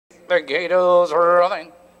the gate is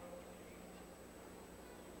running.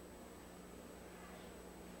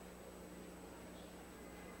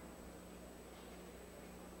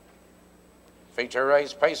 Feature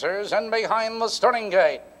race pacers and behind the starting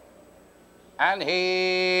gate. And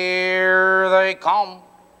here they come.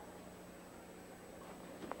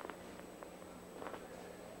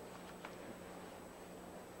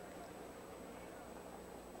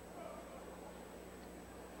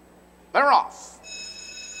 They're off.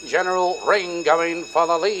 General Ring going for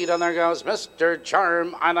the lead, and there goes Mr.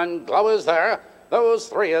 Charm, and then Glow is there. Those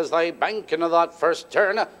three as they bank into that first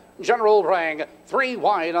turn. General Ring, 3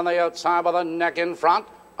 wide on the outside with a neck in front.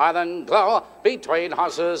 Island Glow between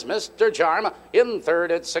horses, Mr. Charm. In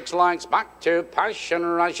third, it's 6 lengths back to Passion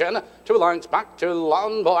Russian. 2 lengths back to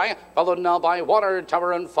Lawn Boy, followed now by Water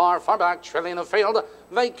Tower and far back, trilling the field.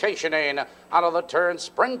 Vacationing out of the turn,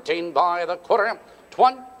 sprinting by the quarter.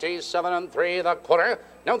 27 3 the quarter.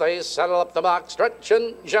 Now they settle up the back stretch,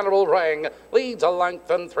 and General Ring leads a length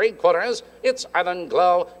and 3/4. It's Island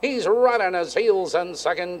Glow. He's right on his heels in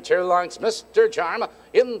second, 2 lengths, Mr. Charm.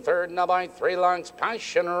 In third now by 3 lengths,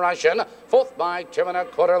 Passion Russian. Fourth by 2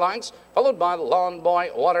 1/4 lengths, followed by Lawn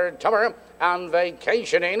Boy, Water Tower, and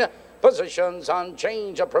Vacationing. Positions on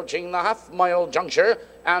change approaching the half-mile juncture,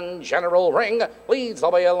 and General Ring leads the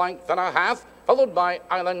way a length and a half, followed by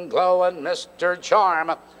Island Glow and Mr.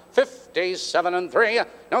 Charm. 57 3.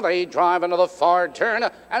 Now they drive into the far turn,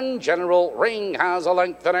 and General Ring has a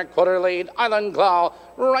length and a quarter lead. Island Glow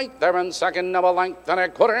right there in second, now a length and a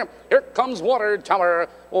quarter. Here comes Water Tower,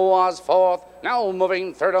 was fourth. Now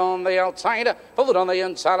moving third on the outside, followed on the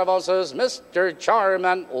inside of us is Mr. Charm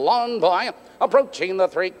and Lawn Boy. Approaching the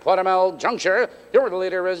 3/4 mile juncture, your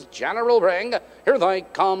leader is General Ring. Here they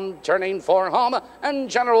come, turning for home, and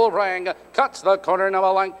General Ring cuts the corner, now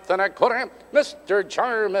a length and a quarter. Mr.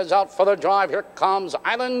 Charm is out for the drive. Here comes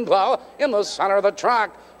Island Glow in the center of the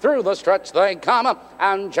track. Through the stretch they come,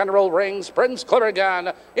 and General Ring sprints clear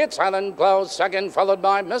again. It's Island Glow second, followed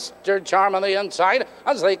by Mr. Charm on the inside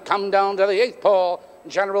as they come down to the 8th pole.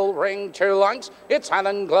 General Ring 2 lengths. It's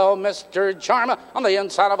Island Glow, Mr. Charm. On the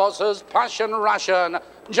inside of us is Passion Russian.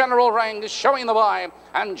 General Ring showing the way,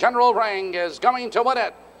 and General Ring is going to win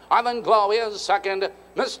it. Island Glow is second.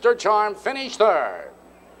 Mr. Charm finished third.